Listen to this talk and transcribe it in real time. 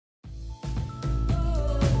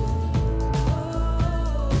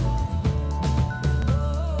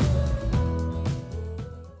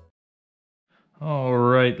All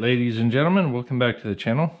right, ladies and gentlemen, welcome back to the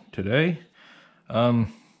channel. Today,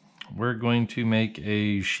 we're going to make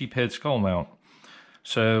a sheephead skull mount.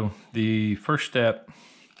 So the first step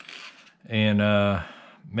in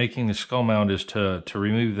making the skull mount is to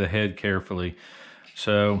remove the head carefully.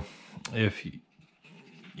 So if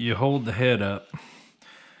you hold the head up,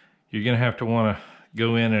 you're going to have to want to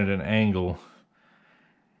go in at an angle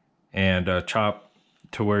and chop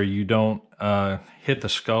to where you don't hit the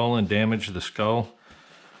skull and damage the skull.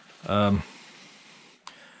 You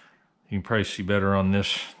can probably see better on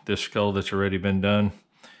this skull that's already been done.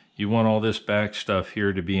 You want all this back stuff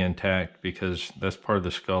here to be intact because that's part of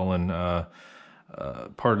the skull, and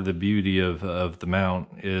part of the beauty of the mount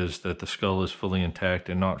is that the skull is fully intact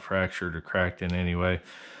and not fractured or cracked in any way.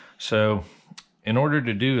 So in order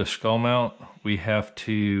to do a skull mount, we have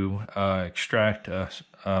to extract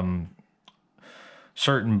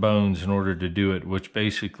certain bones in order to do it, which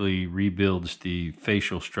basically rebuilds the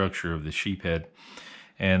facial structure of the sheephead.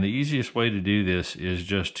 And the easiest way to do this is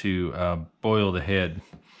just to boil the head.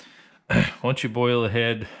 Once you boil the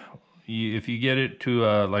head, if you get it to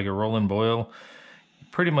like a rolling boil, you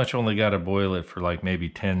pretty much only got to boil it for like maybe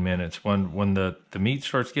 10 minutes. When the meat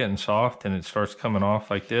starts getting soft and it starts coming off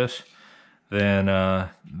like this, then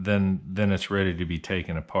it's ready to be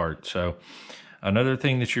taken apart. So another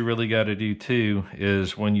thing that you really got to do too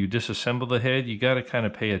is when you disassemble the head, you got to kind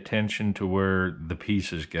of pay attention to where the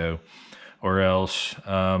pieces go, or else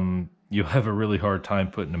you'll have a really hard time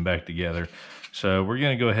putting them back together. So we're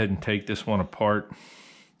going to go ahead and take this one apart.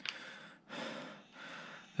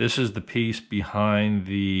 This is the piece behind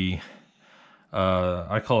the,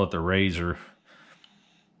 I call it the razor.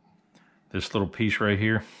 This little piece right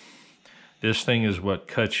here. This thing is what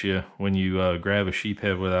cuts you when you grab a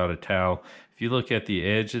sheephead without a towel. If you look at the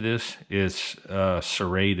edge of this, it's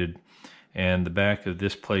serrated, and the back of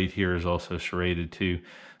this plate here is also serrated too.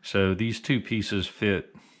 So these two pieces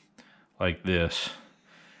fit like this.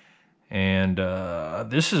 And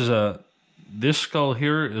this skull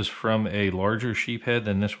here is from a larger sheephead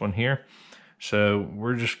than this one here. So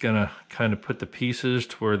we're just gonna kind of put the pieces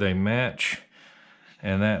to where they match,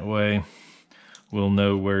 and that way we'll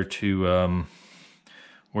know where to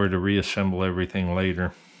reassemble everything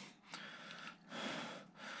later.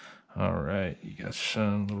 All right, you got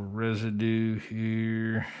some little residue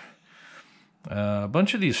here. A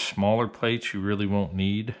bunch of these smaller plates you really won't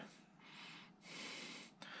need.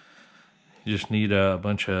 You just need a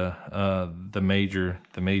bunch of the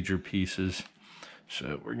major pieces.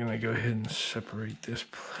 So we're gonna go ahead and separate this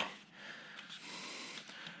plate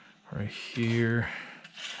right here.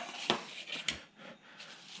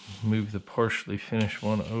 Move the partially finished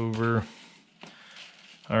one over.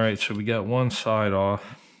 All right, so we got one side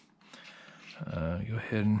off. Go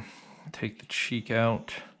ahead and take the cheek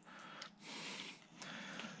out.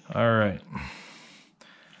 All right.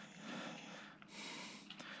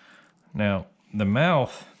 Now, the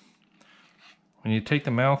mouth, when you take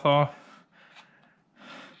the mouth off,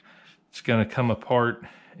 it's going to come apart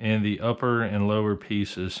in the upper and lower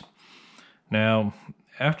pieces. Now,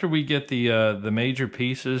 after we get the major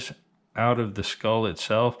pieces out of the skull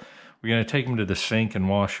itself, we're going to take them to the sink and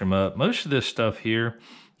wash them up. Most of this stuff here,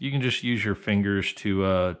 you can just use your fingers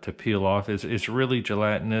to peel off. It's really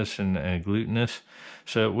gelatinous and glutinous,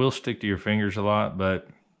 so it will stick to your fingers a lot, but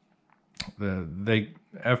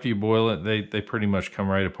after you boil it, they pretty much come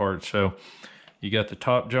right apart. So you got the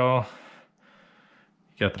top jaw,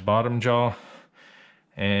 you got the bottom jaw,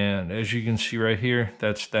 and as you can see right here,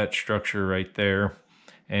 that's that structure right there.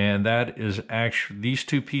 And that is actually, these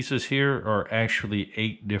two pieces here are actually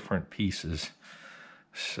 8 different pieces.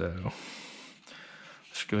 So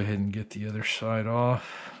let's go ahead and get the other side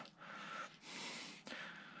off.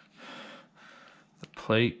 The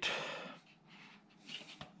plate,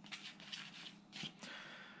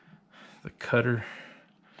 the cutter,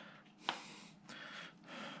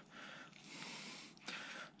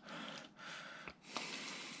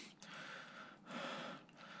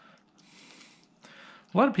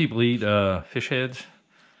 a lot of people eat fish heads,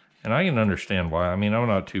 and I can understand why. I mean, I'm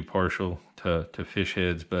not too partial to fish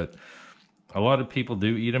heads, but a lot of people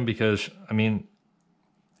do eat them because, I mean,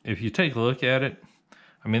 if you take a look at it,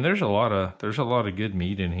 I mean, there's a lot of good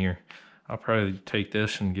meat in here. I'll probably take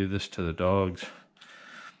this and give this to the dogs.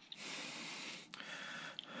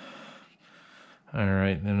 All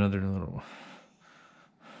right, another little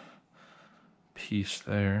piece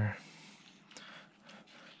there.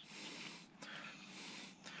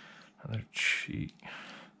 Another cheek.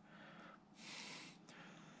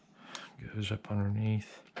 Goes up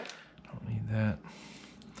underneath. Don't need that.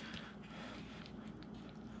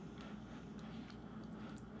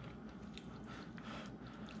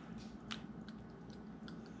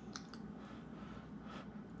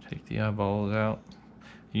 the eyeballs out.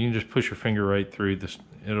 You can just push your finger right through this.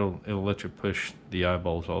 It'll let you push the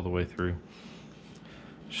eyeballs all the way through.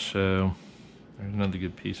 So there's another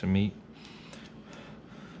good piece of meat.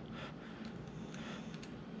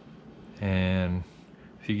 And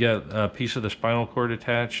if you got a piece of the spinal cord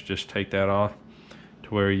attached, just take that off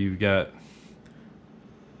to where you've got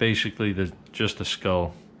basically just the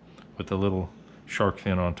skull with the little shark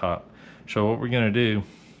fin on top. So what we're going to do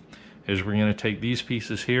is we're going to take these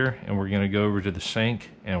pieces here and we're going to go over to the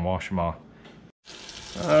sink and wash them off.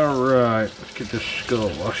 All right, let's get this skull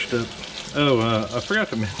washed up. Oh, I forgot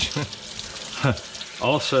to mention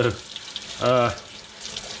also,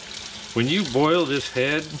 when you boil this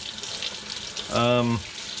head,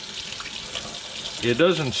 it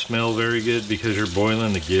doesn't smell very good because you're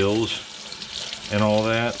boiling the gills and all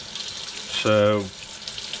that. So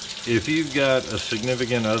if you've got a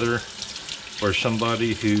significant other or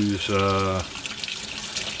somebody who's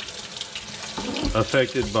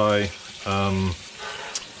affected by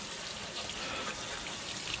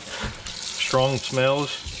strong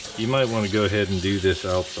smells, you might want to go ahead and do this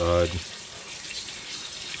outside.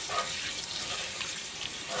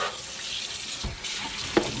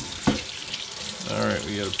 All right,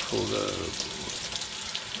 we got to pull the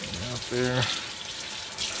out there.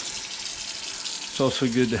 It's also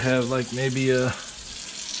good to have like maybe a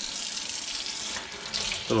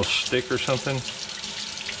little stick or something.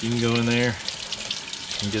 You can go in there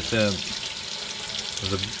and get the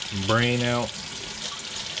brain out,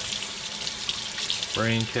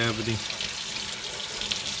 brain cavity.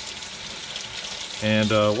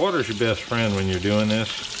 And water's your best friend when you're doing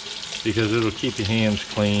this because it'll keep your hands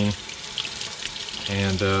clean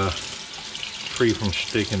and free from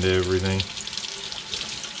sticking to everything.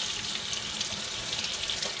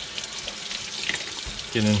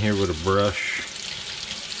 Get in here with a brush.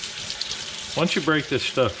 Once you break this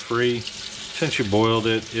stuff free, since you boiled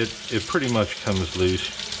it, it pretty much comes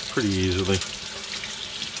loose pretty easily.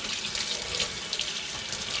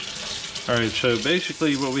 Alright, so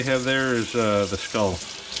basically what we have there is the skull.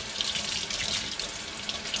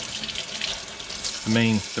 The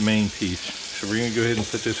main piece. So we're going to go ahead and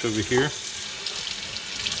put this over here.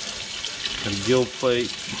 Got a gill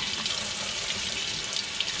plate.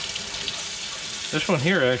 This one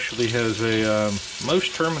here actually has a,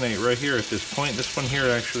 most terminate right here at this point. This one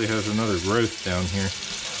here actually has another growth down here.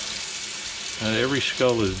 Every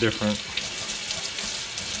skull is different.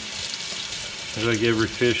 It's like every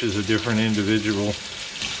fish is a different individual.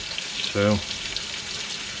 So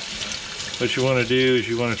what you want to do is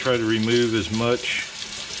you want to try to remove as much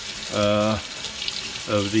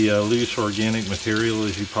of the loose organic material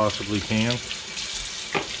as you possibly can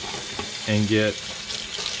and get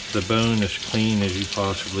the bone as clean as you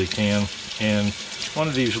possibly can. And one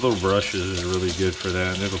of these little brushes is really good for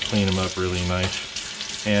that, and it'll clean them up really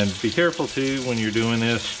nice. And be careful too when you're doing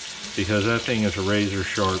this, because that thing is a razor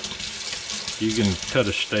sharp. You can cut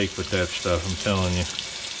a steak with that stuff, I'm telling you.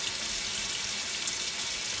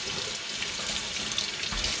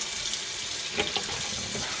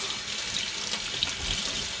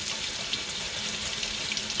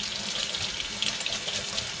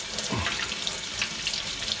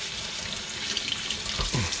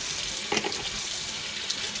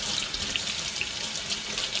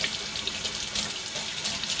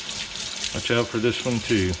 Watch out for this one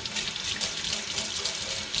too.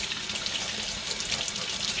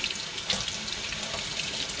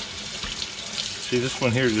 See, this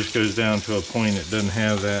one here just goes down to a point. It doesn't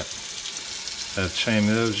have that same.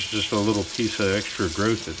 That was just a little piece of extra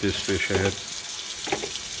growth that this fish had.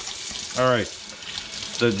 All right,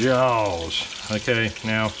 the jaws. Okay,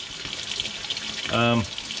 now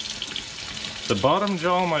the bottom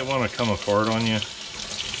jaw might want to come apart on you.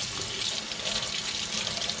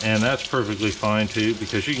 And that's perfectly fine too,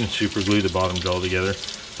 because you can super glue the bottom jaw together.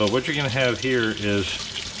 But what you're going to have here is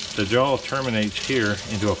the jaw terminates here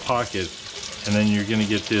into a pocket, and then you're going to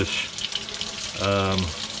get this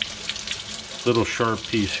little sharp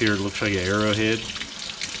piece here. It looks like an arrowhead.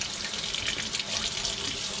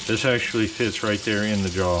 This actually fits right there in the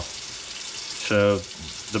jaw. So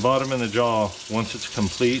the bottom of the jaw, once it's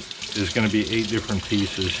complete, is going to be 8 different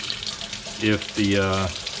pieces if the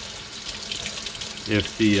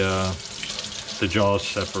jaws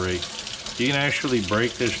separate. You can actually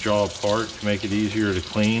break this jaw apart to make it easier to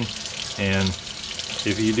clean, and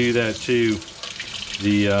if you do that too,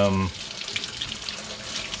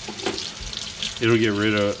 it'll get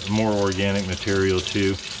rid of more organic material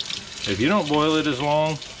too. If you don't boil it as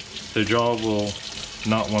long, the jaw will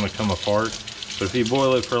not want to come apart. But if you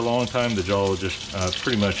boil it for a long time, the jaw will just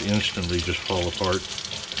pretty much instantly just fall apart.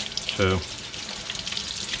 So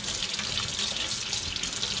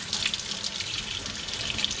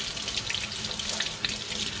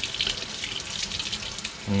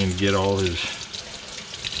I'm going to get all his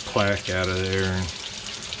plaque out of there and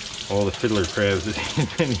all the fiddler crabs that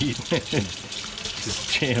he's been eating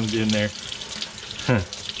just jammed in there.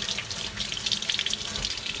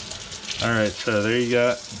 Alright, so there you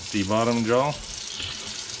got the bottom jaw.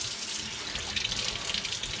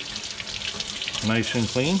 Nice and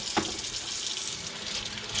clean.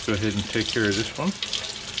 Let's go ahead and take care of this one.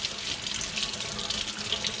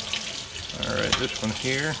 Alright, this one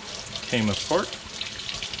here came apart,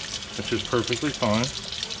 which is perfectly fine.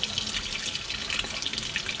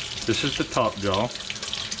 This is the top jaw.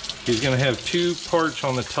 He's going to have two parts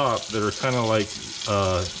on the top that are kind of like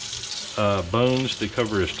bones that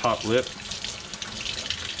cover his top lip.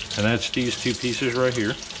 And that's these two pieces right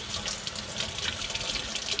here.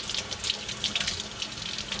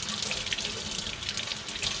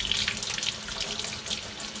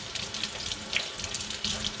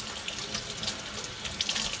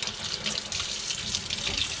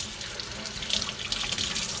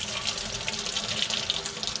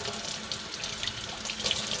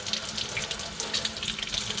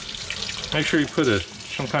 Make sure you put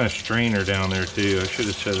some kind of strainer down there too. I should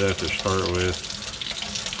have said that to start with.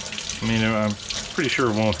 I mean, I'm pretty sure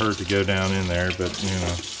it won't hurt to go down in there, but you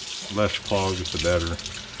know, less clogs the better.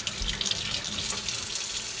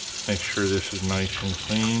 Make sure this is nice and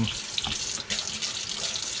clean.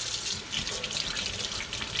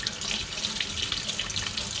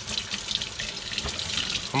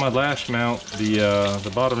 On my last mount,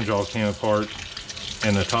 the bottom jaw came apart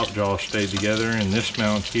and the top jaw stayed together, and this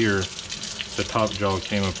mount here, the top jaw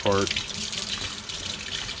came apart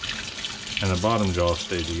and the bottom jaw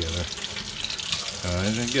stayed together.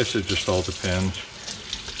 I guess it just all depends.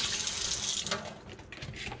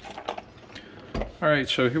 Alright,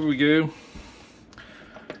 so here we go.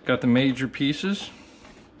 Got the major pieces.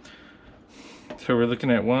 So we're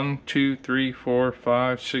looking at 1, 2, 3, 4,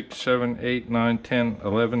 5, 6, 7, 8, 9, 10,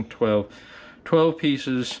 11, 12. 12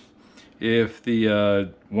 pieces if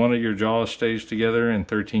the one of your jaws stays together, and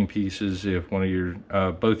 13 pieces if one of your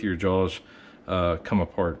both your jaws come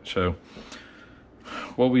apart. So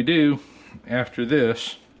what we do after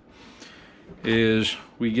this is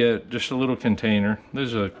we get just a little container. This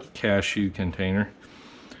is a cashew container.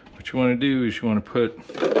 What you want to do is you want to put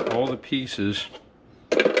all the pieces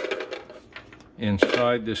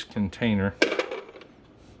inside this container.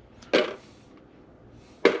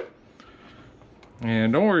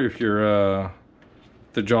 And don't worry if your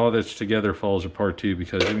the jaw that's together falls apart too,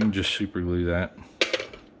 because you can just super glue that.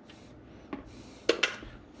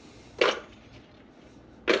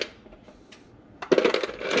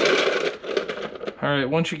 Alright,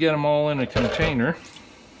 once you get them all in a container,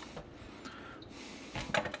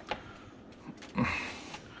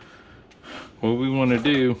 what we want to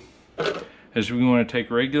do is we want to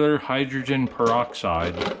take regular hydrogen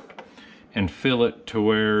peroxide and fill it to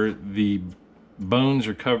where the bones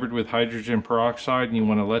are covered with hydrogen peroxide, and you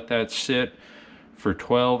want to let that sit for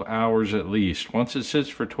 12 hours at least. Once it sits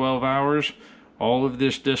for 12 hours, all of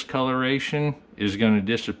this discoloration is going to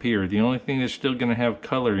disappear. The only thing that's still going to have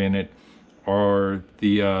color in it are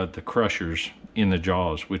the crushers in the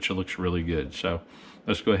jaws, which looks really good. So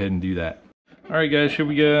let's go ahead and do that. Alright guys, here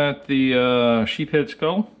we got the sheephead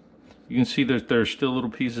skull. You can see that there's still little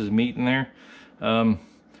pieces of meat in there.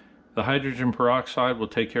 The hydrogen peroxide will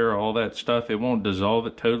take care of all that stuff. It won't dissolve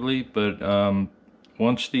it totally, but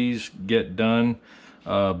once these get done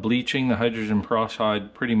bleaching, the hydrogen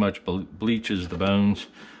peroxide pretty much bleaches the bones.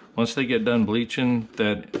 Once they get done bleaching,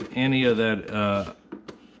 any of that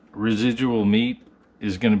residual meat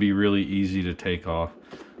is going to be really easy to take off.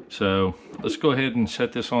 So let's go ahead and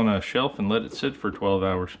set this on a shelf and let it sit for 12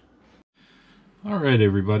 hours. All right,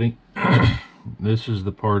 everybody. This is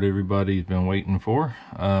the part everybody's been waiting for.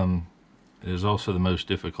 It is also the most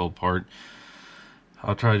difficult part.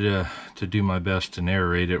 I'll try to do my best to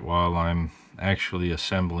narrate it while I'm actually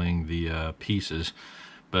assembling the pieces.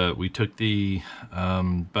 But we took the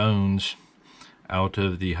bones out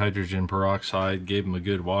of the hydrogen peroxide, gave them a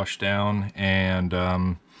good wash down,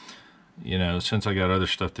 and you know, since I got other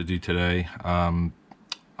stuff to do today,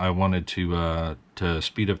 I wanted to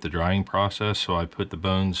speed up the drying process, so I put the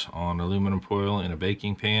bones on aluminum foil in a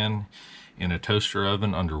baking pan in a toaster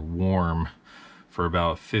oven under warm for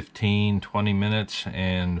about 15-20 minutes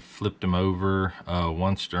and flipped them over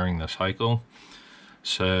once during the cycle.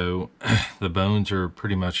 So the bones are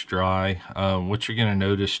pretty much dry. What you're going to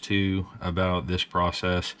notice too about this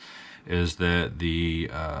process is that the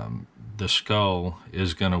skull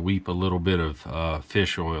is going to weep a little bit of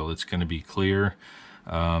fish oil. It's going to be clear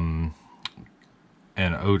and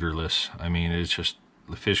odorless. I mean, it's just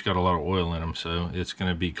the fish got a lot of oil in them, so it's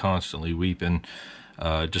going to be constantly weeping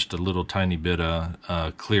just a little tiny bit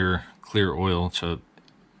of clear oil. So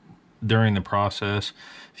during the process,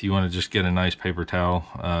 if you want to just get a nice paper towel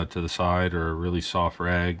to the side, or a really soft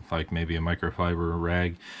rag, like maybe a microfiber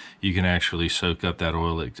rag, you can actually soak up that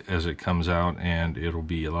oil as it comes out, and it'll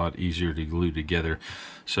be a lot easier to glue together.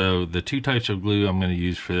 So the two types of glue I'm going to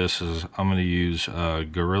use for this is I'm going to use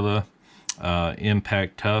Gorilla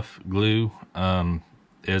Impact Tough glue.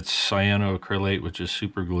 It's cyanoacrylate, which is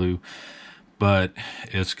super glue, but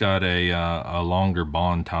it's got a longer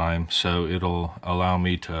bond time, so it'll allow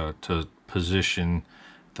me to position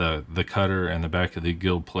the cutter and the back of the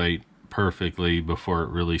gill plate perfectly before it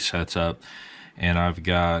really sets up. And I've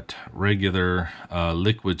got regular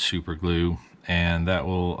liquid super glue, and that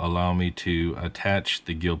will allow me to attach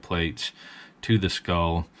the gill plates to the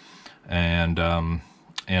skull, and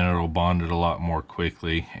it'll bond it a lot more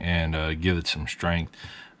quickly and give it some strength.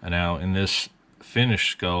 And now in this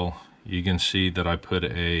finished skull, you can see that I put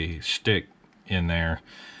a stick in there,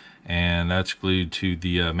 and that's glued to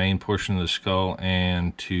the main portion of the skull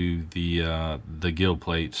and to the gill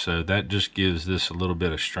plate. So that just gives this a little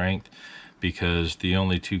bit of strength, because the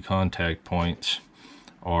only two contact points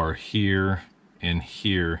are here and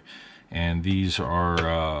here, and these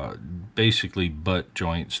are basically butt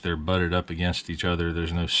joints. They're butted up against each other.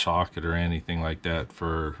 There's no socket or anything like that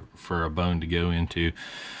for a bone to go into.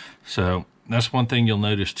 So that's one thing you'll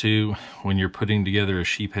notice too when you're putting together a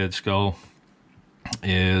sheephead skull,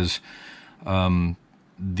 is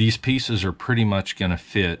these pieces are pretty much going to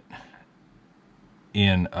fit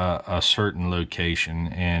in a certain location,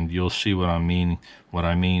 and you'll see what I mean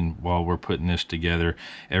while we're putting this together.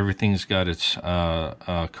 Everything's got its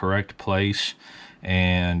correct place,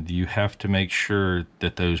 and you have to make sure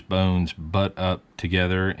that those bones butt up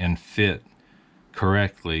together and fit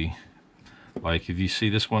correctly. Like if you see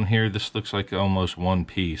this one here, this looks like almost one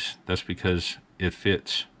piece. That's because it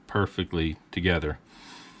fits perfectly together.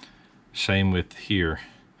 Same with here.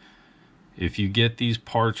 If you get these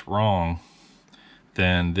parts wrong,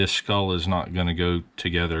 then this skull is not going to go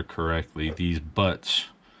together correctly. These butts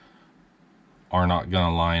are not going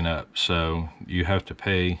to line up. So you have to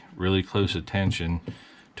pay really close attention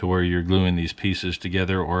to where you're gluing these pieces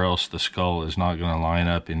together, or else the skull is not going to line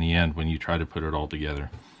up in the end when you try to put it all together.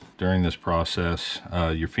 During this process,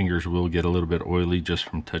 your fingers will get a little bit oily just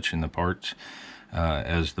from touching the parts,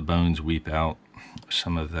 as the bones weep out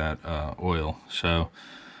some of that oil. So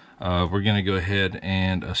we're going to go ahead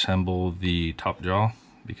and assemble the top jaw,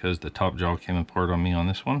 because the top jaw came apart on me on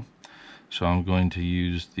this one. So I'm going to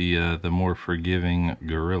use the more forgiving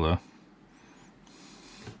Gorilla.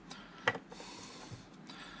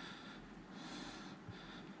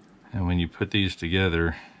 And when you put these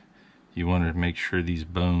together, you want to make sure these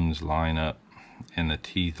bones line up and the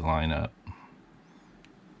teeth line up.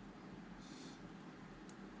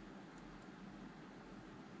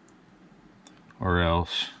 Or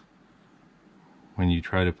else, when you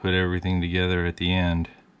try to put everything together at the end,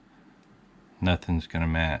 nothing's going to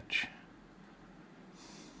match.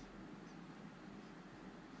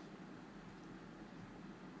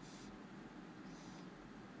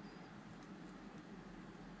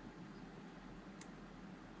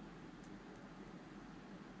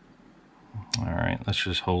 Alright, let's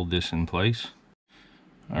just hold this in place.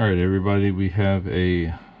 Alright everybody, we have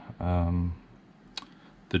the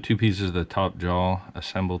two pieces of the top jaw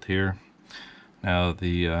assembled here. Now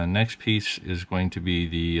the next piece is going to be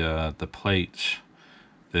the plates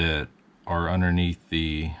that are underneath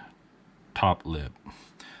the top lip.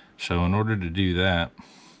 So in order to do that,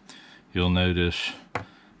 you'll notice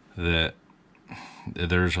that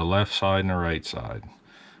there's a left side and a right side.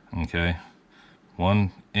 Okay,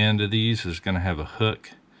 one end of these is going to have a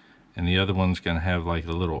hook, and the other one's going to have like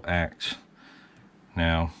a little axe.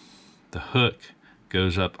 Now the hook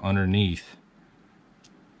goes up underneath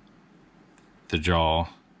the jaw,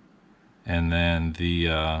 and then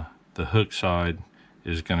the hook side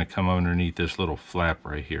is going to come underneath this little flap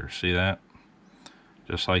right here. See that?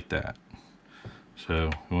 Just like that. So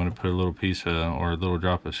we want to put a little piece of, or a little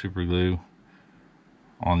drop of super glue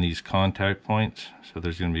on these contact points. So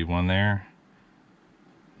there's going to be one there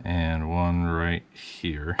and one right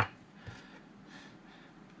here,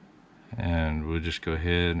 and we'll just go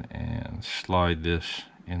ahead and slide this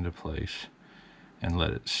into place and let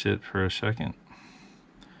it sit for a second.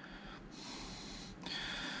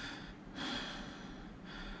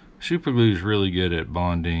 Super glue is really good at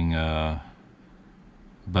bonding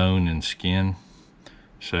bone and skin,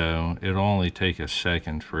 so it'll only take a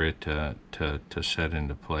second for it to set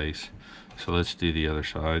into place. So let's do the other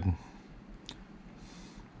side.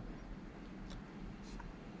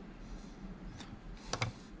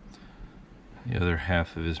 the other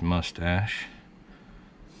half of his mustache.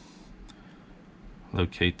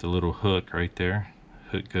 Locate the little hook right there.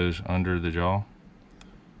 Hook goes under the jaw.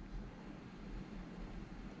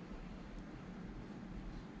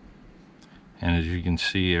 And as you can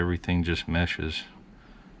see, everything just meshes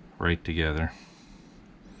right together.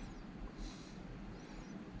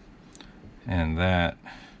 And that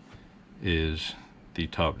is the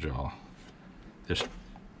top jaw.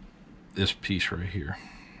 This piece right here.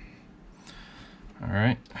 All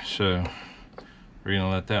right, so we're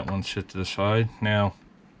gonna let that one sit to the side. Now,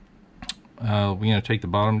 we're gonna take the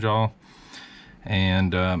bottom jaw,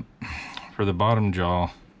 and for the bottom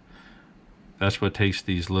jaw, that's what takes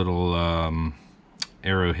these little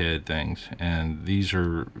arrowhead things, and these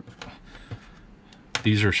are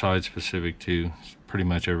side specific too. Pretty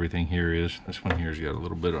much everything here is. This one here's got a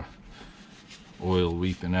little bit of oil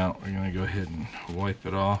weeping out. We're gonna go ahead and wipe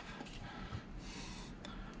it off.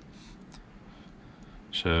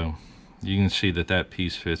 So you can see that that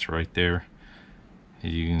piece fits right there.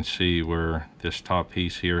 You can see where this top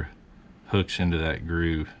piece here hooks into that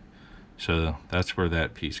groove. So that's where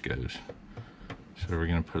that piece goes. So we're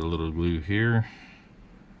going to put a little glue here,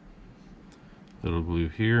 little glue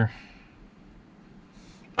here,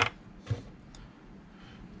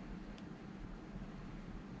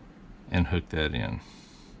 and hook that in.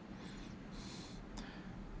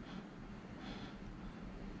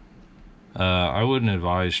 I wouldn't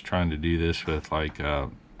advise trying to do this with like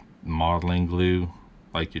modeling glue,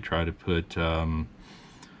 like you try to put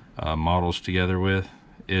models together with.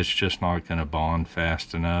 It's just not going to bond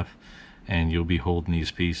fast enough, and you'll be holding these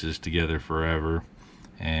pieces together forever,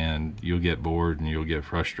 and you'll get bored and you'll get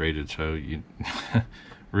frustrated. So you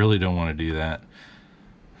really don't want to do that.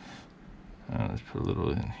 Let's put a little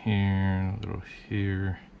in here, a little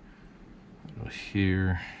here, a little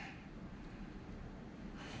here.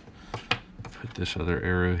 Put this other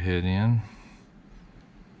arrowhead in.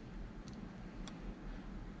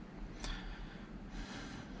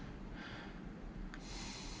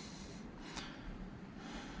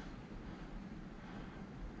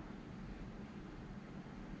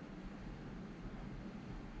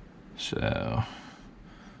 So, a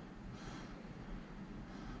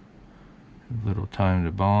little time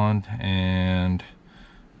to bond, and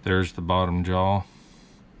there's the bottom jaw.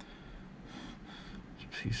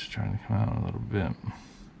 This piece is trying to come out a little bit.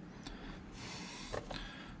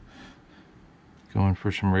 Going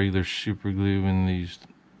for some regular super glue in these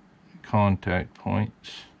contact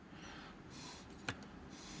points.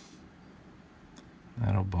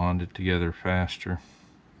 That'll bond it together faster.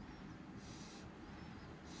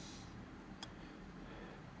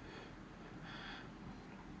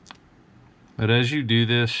 But as you do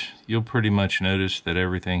this, you'll pretty much notice that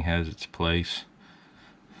everything has its place.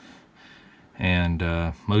 And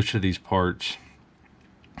most of these parts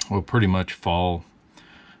will pretty much fall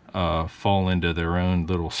into their own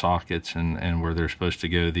little sockets and where they're supposed to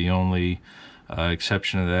go. The only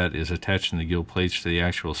exception to that is attaching the gill plates to the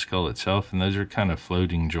actual skull itself, and those are kind of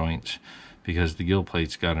floating joints because the gill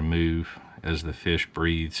plates got to move as the fish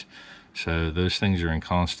breathes. So those things are in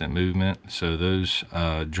constant movement. So those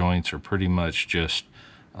joints are pretty much just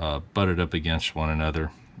butted up against one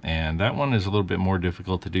another. And that one is a little bit more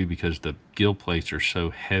difficult to do because the gill plates are so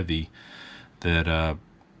heavy that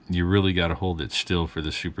you really got to hold it still for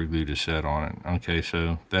the super glue to set on it. Okay,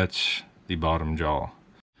 so that's the bottom jaw.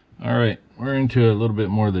 All right, we're into a little bit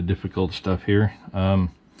more of the difficult stuff here.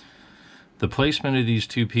 The placement of these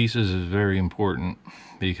two pieces is very important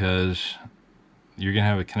because you're going to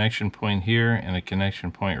have a connection point here and a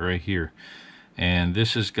connection point right here. And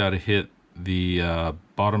this has got to hit the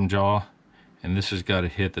bottom jaw, and this has got to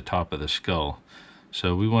hit the top of the skull.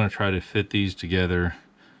 So we want to try to fit these together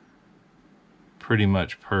pretty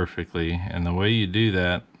much perfectly. And the way you do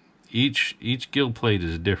that, each gill plate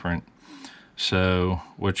is different. So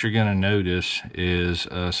what you're going to notice is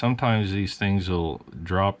sometimes these things will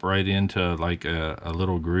drop right into like a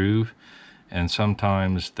little groove, and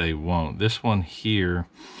sometimes they won't. This one here,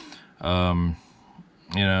 you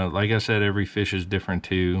know, like I said, every fish is different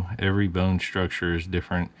too. Every bone structure is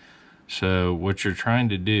different. So what you're trying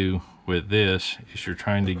to do with this is you're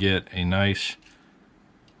trying to get a nice,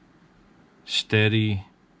 steady,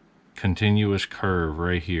 continuous curve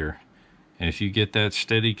right here. And if you get that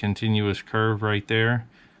steady, continuous curve right there,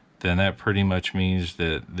 then that pretty much means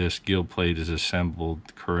that this gill plate is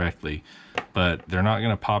assembled correctly. But they're not going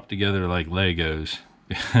to pop together like Legos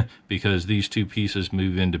because these two pieces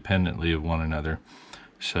move independently of one another.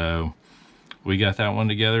 So we got that one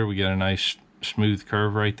together. We got a nice smooth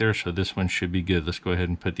curve right there. So this one should be good. Let's go ahead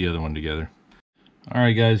and put the other one together. All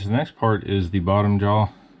right, guys, the next part is the bottom jaw.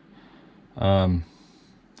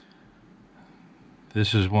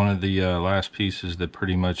 This is one of the last pieces that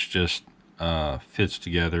pretty much just fits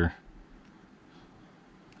together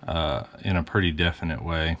in a pretty definite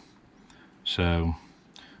way. So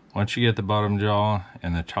once you get the bottom jaw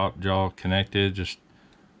and the top jaw connected, just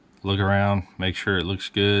look around, make sure it looks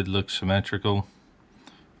good, looks symmetrical.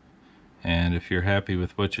 And if you're happy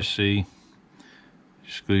with what you see,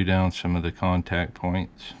 just glue down some of the contact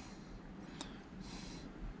points.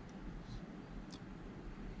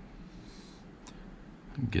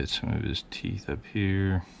 Get some of his teeth up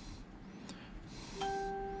here.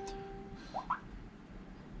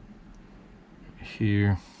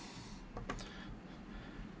 Here.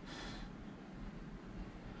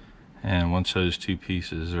 And once those two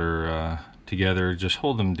pieces are together, just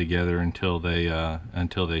hold them together until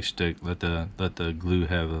they stick. Let the glue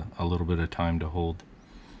have a little bit of time to hold.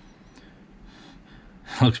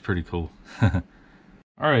 Looks pretty cool. All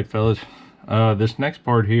right, fellas. This next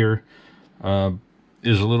part here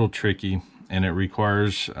is a little tricky, and it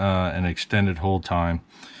requires an extended hold time.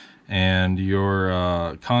 And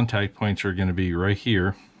your contact points are going to be right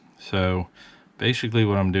here. So basically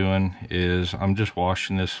what I'm doing is I'm just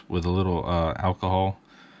washing this with a little alcohol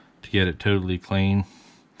to get it totally clean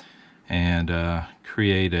and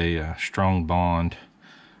create a strong bond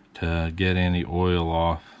to get any oil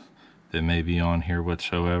off that may be on here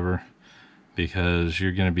whatsoever, because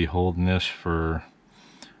you're going to be holding this for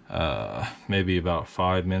maybe about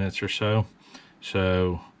 5 minutes or so.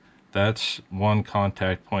 So that's one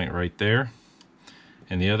contact point right there,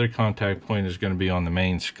 and the other contact point is going to be on the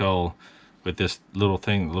main skull with this little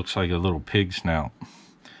thing that looks like a little pig snout.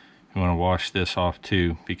 You want to wash this off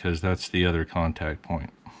too, because that's the other contact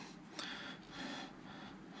point.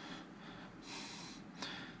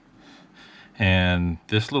 And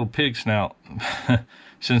this little pig snout,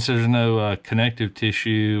 since there's no connective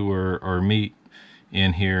tissue or meat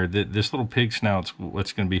in here, this little pig snout's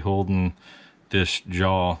what's going to be holding this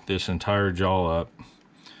entire jaw up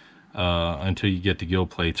until you get the gill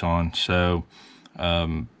plates on. So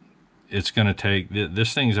it's going to take,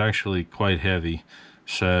 this thing's actually quite heavy.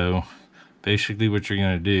 So basically what you're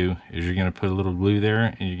going to do is you're going to put a little glue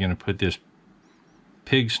there, and you're going to put this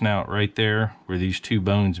pig snout right there where these two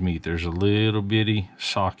bones meet. There's a little bitty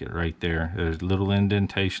socket right there. There's a little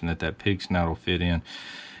indentation that pig snout will fit in.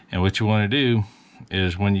 And what you want to do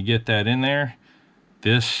is, when you get that in there,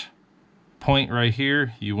 this point right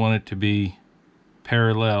here, you want it to be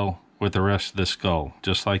parallel with the rest of the skull,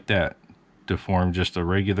 just like that, to form just a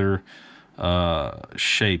regular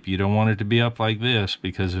shape. You don't want it to be up like this,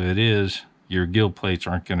 because if it is, your gill plates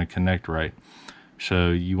aren't going to connect right. So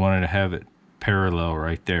you want to have it parallel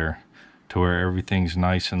right there to where everything's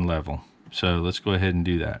nice and level. So let's go ahead and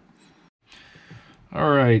do that.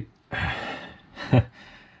 All right.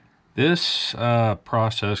 This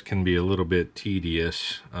process can be a little bit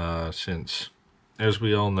tedious since, as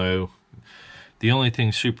we all know, the only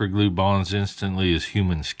thing super glue bonds instantly is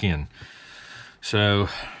human skin. So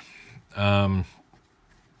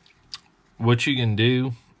what you can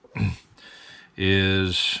do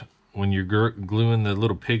is, when you're gluing the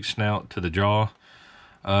little pig snout to the jaw,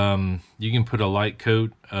 you can put a light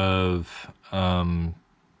coat of,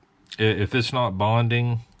 if it's not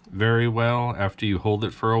bonding very well after you hold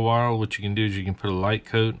it for a while, what you can do is you can put a light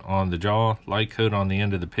coat on the jaw, light coat on the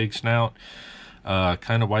end of the pig snout,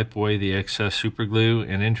 kind of wipe away the excess super glue,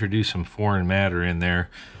 and introduce some foreign matter in there,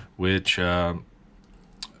 which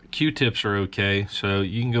Q-tips are okay. So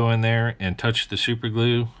you can go in there and touch the super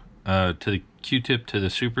glue to the Q-tip to the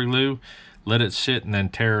super glue, let it sit, and then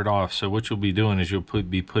tear it off. So what you'll be doing is you'll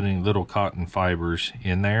be putting little cotton fibers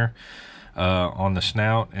in there on the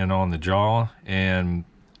snout and on the jaw, and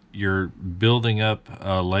you're building up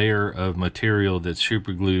a layer of material that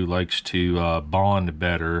super glue likes to bond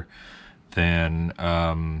better than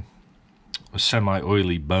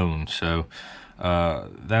semi-oily bone. So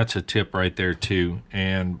that's a tip right there too.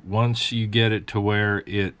 And once you get it to where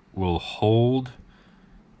it will hold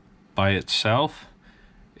by itself,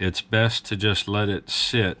 it's best to just let it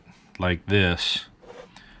sit like this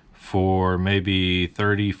for maybe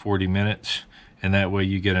 30-40 minutes, and that way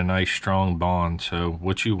you get a nice strong bond. So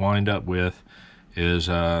what you wind up with is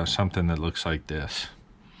something that looks like this.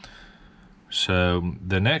 So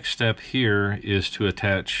the next step here is to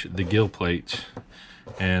attach the gill plates,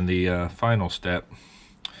 and the final step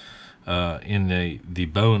in the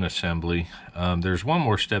bone assembly. There's one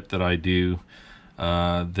more step that I do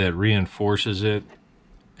that reinforces it,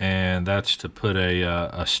 and that's to put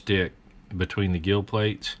a stick between the gill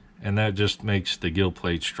plates, and that just makes the gill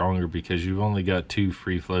plate stronger, because you've only got two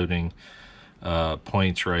free-floating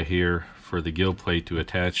points right here for the gill plate to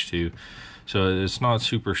attach to. So it's not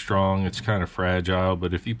super strong, it's kind of fragile,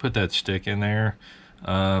 but if you put that stick in there,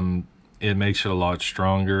 it makes it a lot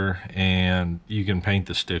stronger, and you can paint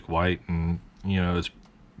the stick white and, you know, it's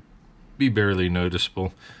be barely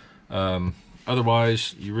noticeable.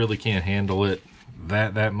 Otherwise, you really can't handle it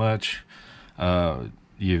that much.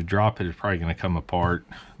 You drop it, it's probably going to come apart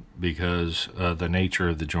because the nature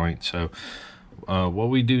of the joint. So what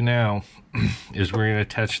we do now is we're going to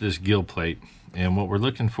attach this gill plate, and what we're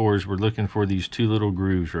looking for is we're looking for these two little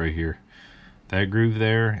grooves right here, that groove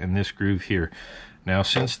there and this groove here. Now,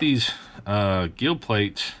 since these gill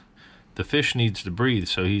plates, the fish needs to breathe,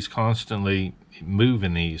 so he's constantly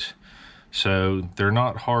moving these. So they're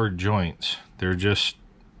not hard joints, they're just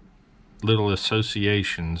little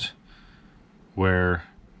associations where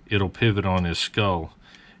it'll pivot on his skull,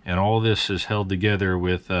 and all this is held together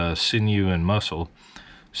with sinew and muscle.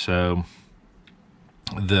 So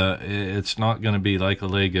it's not going to be like a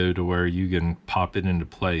Lego to where you can pop it into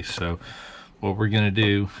place. So what we're going to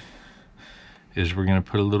do is we're going to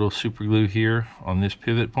put a little super glue here on this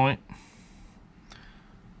pivot point,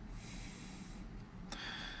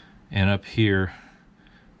 and up here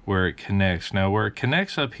where it connects. Now where it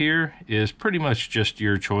connects up here is pretty much just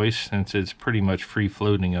your choice, since it's pretty much free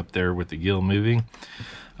floating up there with the gill moving.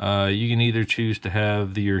 You can either choose to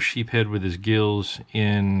have your sheephead with his gills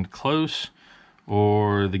in close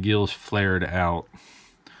or the gills flared out.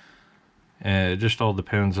 It just all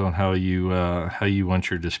depends on how you want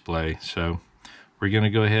your display. So we're going to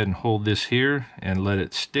go ahead and hold this here and let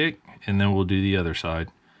it stick, and then we'll do the other side.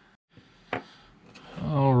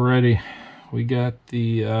 Alrighty, we got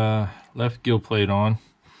the left gill plate on.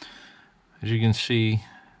 As you can see,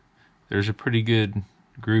 there's a pretty good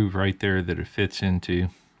groove right there that it fits into.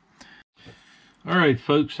 Alright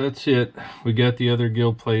folks, that's it. We got the other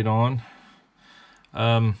gill plate on.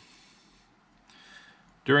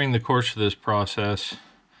 During the course of this process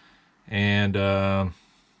and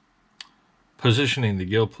positioning the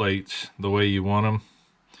gill plates the way you want them,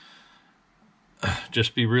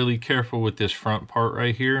 just be really careful with this front part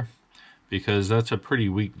right here, because that's a pretty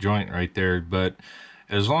weak joint right there. But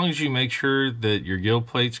as long as you make sure that your gill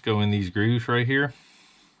plates go in these grooves right here,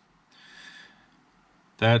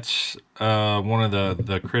 that's one of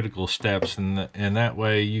the critical steps, and that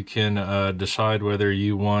way you can decide whether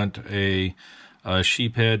you want a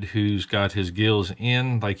sheephead who's got his gills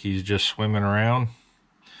in, like he's just swimming around,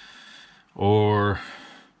 or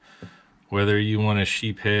whether you want a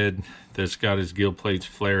sheephead that's got his gill plates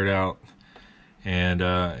flared out and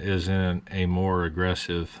is in a more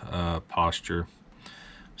aggressive posture.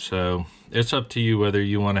 So it's up to you whether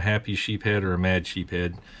you want a happy sheephead or a mad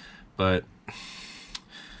sheephead. But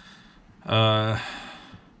the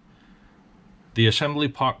assembly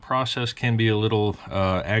process can be a little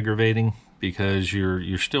aggravating, because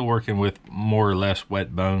you're still working with more or less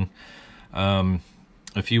wet bone.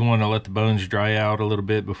 If you want to let the bones dry out a little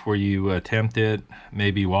bit before you attempt it,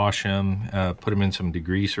 maybe wash them, put them in some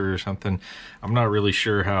degreaser or something. I'm not really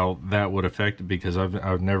sure how that would affect it, because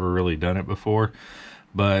I've never really done it before.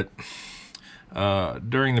 But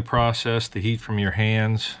during the process, the heat from your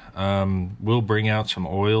hands will bring out some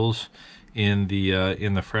oils in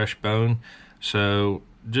the fresh bone. So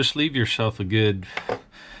just leave yourself a good,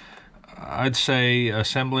 I'd say,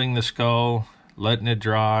 assembling the skull, letting it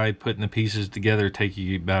dry, putting the pieces together take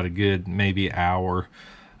you about a good maybe hour,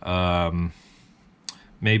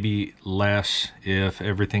 maybe less if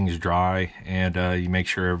everything's dry and you make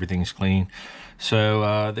sure everything's clean.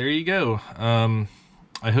 So there you go.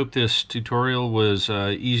 I hope this tutorial was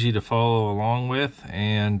easy to follow along with,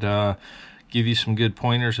 and give you some good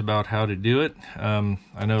pointers about how to do it.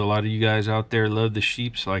 I know a lot of you guys out there love the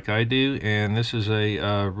sheeps like I do, and this is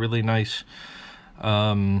a really nice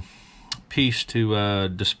piece to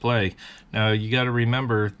display. Now you got to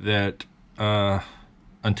remember that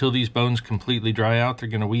until these bones completely dry out, they're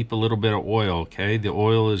going to weep a little bit of oil. Okay, the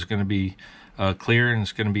oil is going to be clear and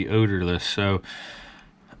it's going to be odorless. So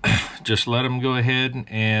just let them go ahead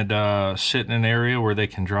and sit in an area where they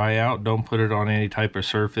can dry out. Don't put it on any type of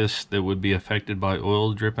surface that would be affected by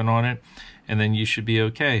oil dripping on it, and then you should be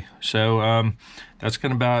okay. So that's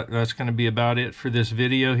gonna be about it for this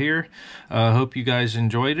video here. Hope you guys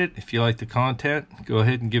enjoyed it. If you like the content, go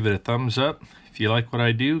ahead and give it a thumbs up. If you like what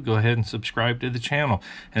I do, go ahead and subscribe to the channel.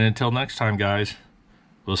 And until next time, guys,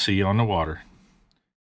 we'll see you on the water.